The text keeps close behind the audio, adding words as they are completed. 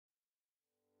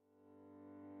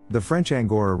The French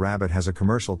Angora Rabbit has a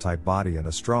commercial-type body and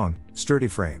a strong, sturdy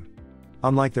frame.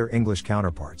 Unlike their English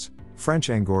counterparts, French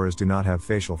Angoras do not have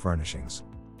facial furnishings.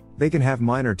 They can have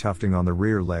minor tufting on the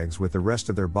rear legs, with the rest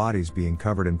of their bodies being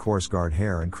covered in coarse guard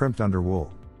hair and crimped underwool.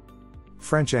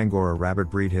 French Angora Rabbit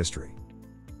breed history.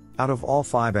 Out of all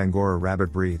 5 Angora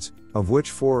Rabbit breeds, of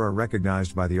which 4 are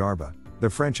recognized by the ARBA, the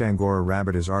French Angora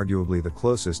Rabbit is arguably the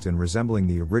closest in resembling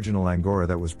the original Angora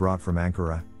that was brought from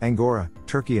Ankara, Angora,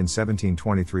 Turkey in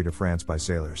 1723 to France by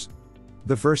sailors.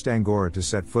 The first Angora to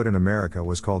set foot in America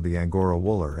was called the Angora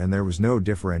Wooler, and there was no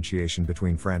differentiation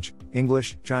between French,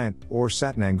 English, Giant, or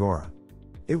Satin Angora.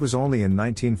 It was only in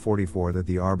 1944 that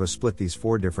the ARBA split these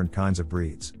 4 different kinds of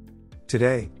breeds.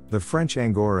 Today, the French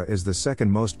Angora is the second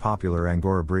most popular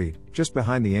Angora breed, just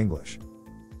behind the English.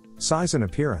 Size and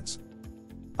appearance.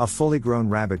 A fully grown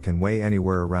rabbit can weigh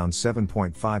anywhere around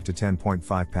 7.5 to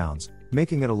 10.5 pounds,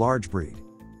 making it a large breed.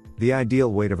 The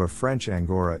ideal weight of a French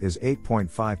Angora is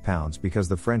 8.5 pounds because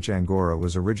the French Angora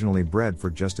was originally bred for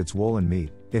just its wool and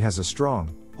meat. It has a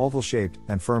strong, oval-shaped,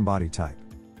 and firm body type.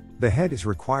 The head is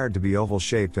required to be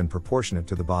oval-shaped and proportionate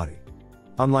to the body.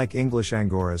 Unlike English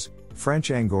Angoras, French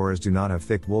Angoras do not have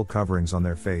thick wool coverings on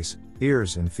their face,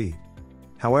 ears, and feet.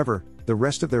 However, the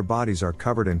rest of their bodies are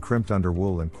covered in crimped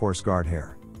underwool and coarse guard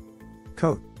hair.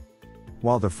 Coat.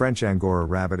 While the French Angora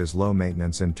Rabbit is low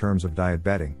maintenance in terms of diet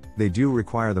bedding, they do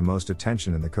require the most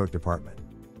attention in the coat department.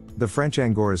 The French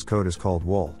Angora's coat is called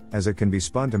wool, as it can be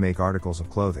spun to make articles of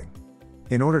clothing.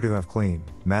 In order to have clean,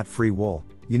 mat-free wool,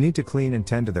 you need to clean and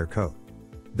tend to their coat.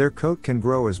 Their coat can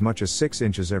grow as much as 6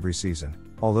 inches every season,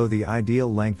 although the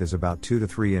ideal length is about 2 to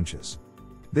 3 inches.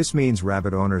 This means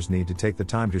rabbit owners need to take the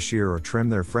time to shear or trim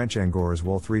their French Angora's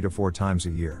wool 3 to 4 times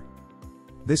a year.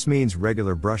 This means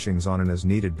regular brushings on an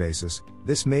as-needed basis.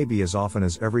 This may be as often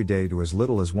as every day to as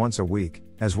little as once a week,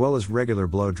 as well as regular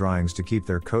blow dryings to keep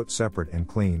their coat separate and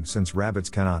clean. Since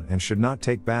rabbits cannot and should not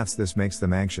take baths, this makes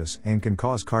them anxious and can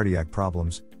cause cardiac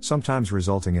problems, sometimes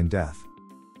resulting in death.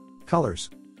 Colors.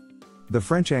 The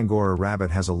French Angora Rabbit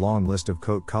has a long list of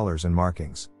coat colors and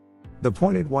markings. The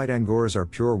pointed white Angoras are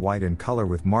pure white in color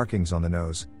with markings on the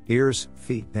nose, ears,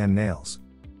 feet, and nails.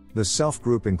 The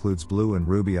self-group includes blue and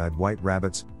ruby-eyed white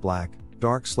rabbits, black,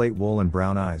 dark slate wool and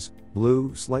brown eyes,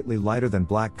 blue, slightly lighter than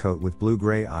black coat with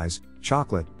blue-gray eyes,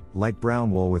 chocolate, light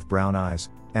brown wool with brown eyes,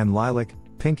 and lilac,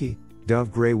 pinky,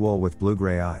 dove-gray wool with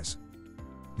blue-gray eyes.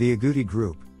 The agouti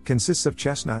group consists of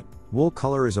chestnut, wool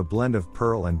color is a blend of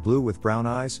pearl and blue with brown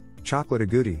eyes, chocolate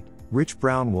agouti, rich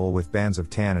brown wool with bands of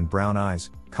tan and brown eyes,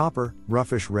 copper,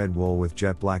 roughish red wool with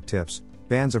jet black tips,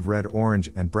 bands of red, orange,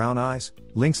 and brown eyes,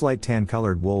 lynx light tan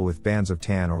colored wool with bands of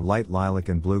tan or light lilac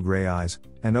and blue-gray eyes,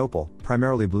 and opal,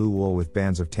 primarily blue wool with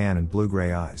bands of tan and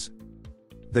blue-gray eyes.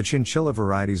 The chinchilla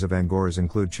varieties of Angoras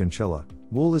include chinchilla.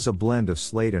 Wool is a blend of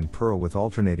slate and pearl with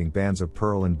alternating bands of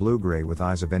pearl and blue-gray with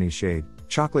eyes of any shade.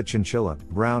 Chocolate chinchilla,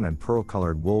 brown and pearl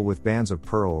colored wool with bands of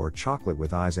pearl or chocolate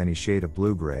with eyes any shade of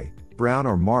blue-gray, brown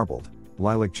or marbled.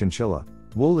 Lilac chinchilla.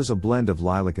 Wool is a blend of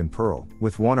lilac and pearl,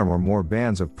 with one or more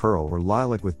bands of pearl or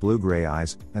lilac with blue-gray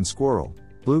eyes, and squirrel,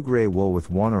 blue-gray wool with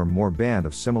one or more band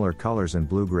of similar colors and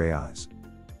blue-gray eyes.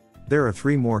 There are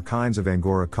 3 more kinds of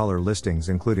Angora color listings,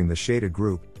 including the shaded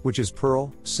group, which is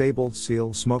pearl, sable,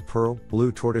 seal, smoke pearl,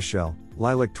 blue tortoiseshell,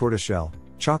 lilac tortoiseshell,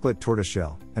 chocolate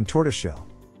tortoiseshell, and tortoiseshell.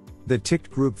 The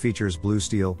ticked group features blue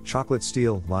steel, chocolate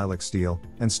steel, lilac steel,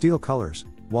 and steel colors,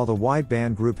 while the wide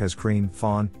band group has cream,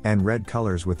 fawn, and red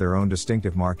colors with their own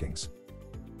distinctive markings.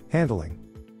 Handling.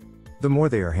 The more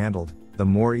they are handled, the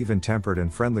more even-tempered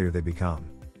and friendlier they become.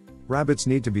 Rabbits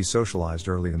need to be socialized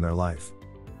early in their life.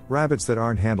 Rabbits that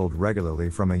aren't handled regularly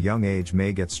from a young age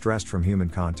may get stressed from human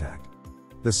contact.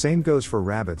 The same goes for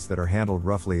rabbits that are handled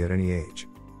roughly at any age.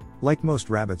 Like most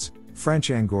rabbits, French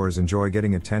Angoras enjoy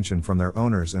getting attention from their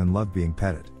owners and love being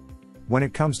petted. When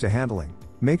it comes to handling,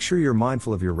 make sure you're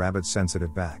mindful of your rabbit's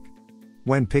sensitive back.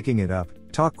 When picking it up,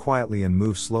 talk quietly and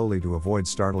move slowly to avoid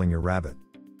startling your rabbit.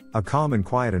 A calm and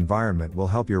quiet environment will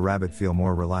help your rabbit feel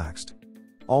more relaxed.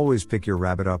 Always pick your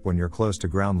rabbit up when you're close to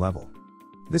ground level.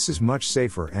 This is much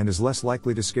safer and is less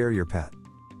likely to scare your pet.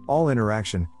 All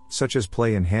interaction, such as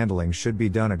play and handling, should be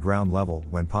done at ground level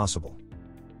when possible.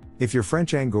 If your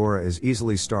French Angora is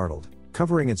easily startled,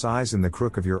 covering its eyes in the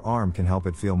crook of your arm can help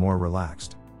it feel more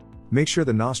relaxed. Make sure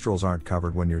the nostrils aren't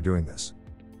covered when you're doing this.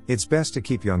 It's best to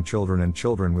keep young children and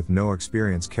children with no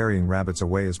experience carrying rabbits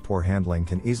away, as poor handling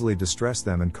can easily distress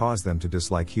them and cause them to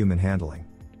dislike human handling.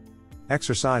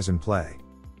 Exercise and play.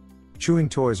 Chewing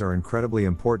toys are incredibly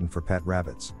important for pet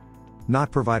rabbits.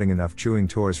 Not providing enough chewing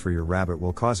toys for your rabbit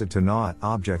will cause it to gnaw at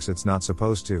objects it's not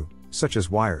supposed to, such as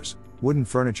wires, wooden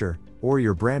furniture, or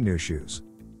your brand new shoes.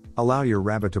 Allow your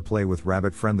rabbit to play with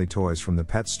rabbit-friendly toys from the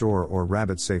pet store or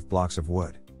rabbit-safe blocks of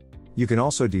wood. You can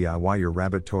also DIY your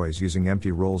rabbit toys using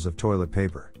empty rolls of toilet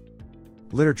paper.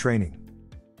 Litter training.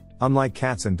 Unlike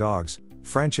cats and dogs,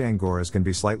 French Angoras can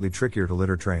be slightly trickier to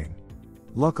litter train.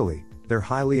 Luckily, they're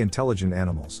highly intelligent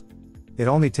animals. It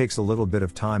only takes a little bit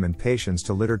of time and patience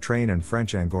to litter train a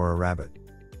French Angora rabbit.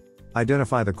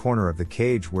 Identify the corner of the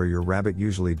cage where your rabbit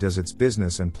usually does its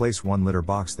business and place one litter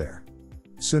box there.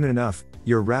 Soon enough,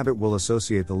 your rabbit will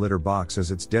associate the litter box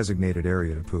as its designated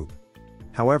area to poop.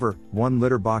 However, one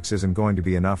litter box isn't going to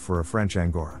be enough for a French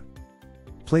Angora.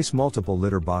 Place multiple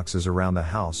litter boxes around the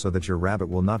house so that your rabbit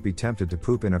will not be tempted to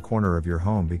poop in a corner of your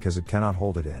home because it cannot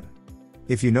hold it in.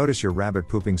 If you notice your rabbit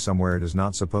pooping somewhere it is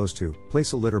not supposed to,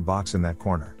 place a litter box in that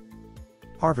corner.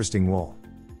 Harvesting wool.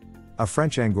 A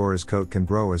French Angora's coat can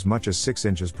grow as much as 6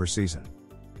 inches per season.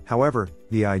 However,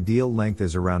 the ideal length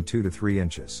is around 2 to 3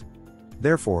 inches.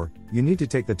 Therefore, you need to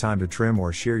take the time to trim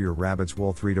or shear your rabbit's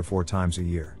wool 3 to 4 times a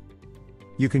year.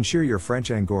 You can shear your French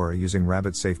Angora using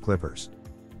rabbit-safe clippers.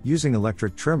 Using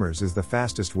electric trimmers is the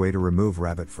fastest way to remove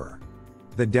rabbit fur.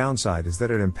 The downside is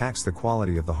that it impacts the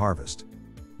quality of the harvest.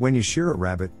 When you shear a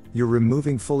rabbit, you're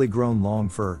removing fully grown long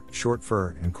fur, short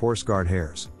fur, and coarse guard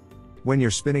hairs. When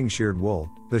you're spinning sheared wool,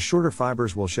 the shorter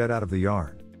fibers will shed out of the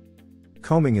yarn.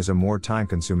 Combing is a more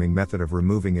time-consuming method of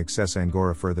removing excess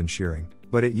Angora fur than shearing,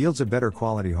 but it yields a better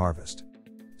quality harvest.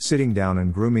 Sitting down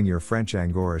and grooming your French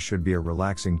Angora should be a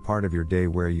relaxing part of your day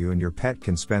where you and your pet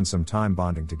can spend some time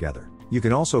bonding together. You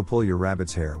can also pull your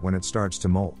rabbit's hair when it starts to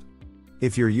molt.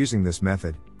 If you're using this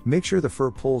method, make sure the fur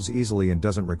pulls easily and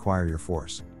doesn't require your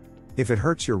force. If it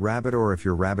hurts your rabbit or if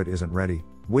your rabbit isn't ready,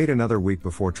 wait another week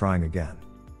before trying again.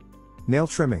 Nail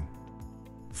trimming.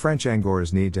 French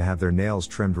Angoras need to have their nails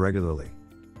trimmed regularly.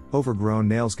 Overgrown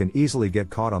nails can easily get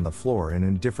caught on the floor and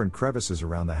in different crevices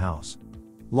around the house.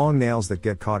 Long nails that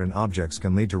get caught in objects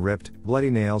can lead to ripped, bloody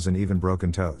nails and even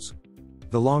broken toes.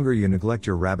 The longer you neglect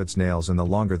your rabbit's nails and the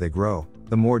longer they grow,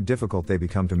 the more difficult they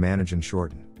become to manage and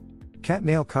shorten. Cat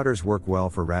nail cutters work well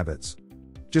for rabbits.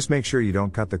 Just make sure you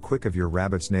don't cut the quick of your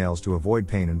rabbit's nails to avoid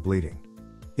pain and bleeding.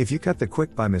 If you cut the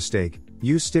quick by mistake,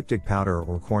 use styptic powder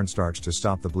or cornstarch to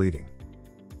stop the bleeding.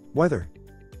 Weather.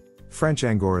 French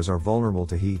Angoras are vulnerable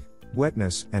to heat,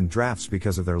 wetness, and drafts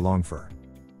because of their long fur.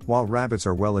 While rabbits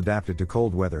are well adapted to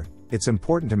cold weather, it's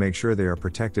important to make sure they are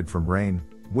protected from rain,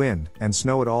 wind, and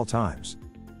snow at all times.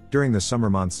 During the summer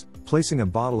months, placing a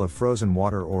bottle of frozen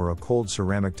water or a cold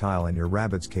ceramic tile in your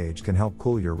rabbit's cage can help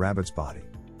cool your rabbit's body.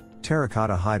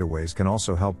 Terracotta hideaways can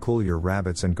also help cool your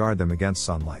rabbits and guard them against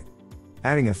sunlight.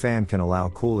 Adding a fan can allow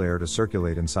cool air to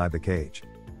circulate inside the cage.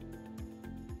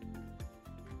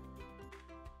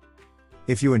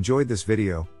 If you enjoyed this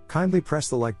video, kindly press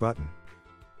the like button.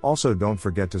 Also, don't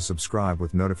forget to subscribe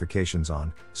with notifications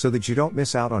on, so that you don't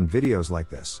miss out on videos like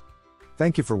this.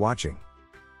 Thank you for watching.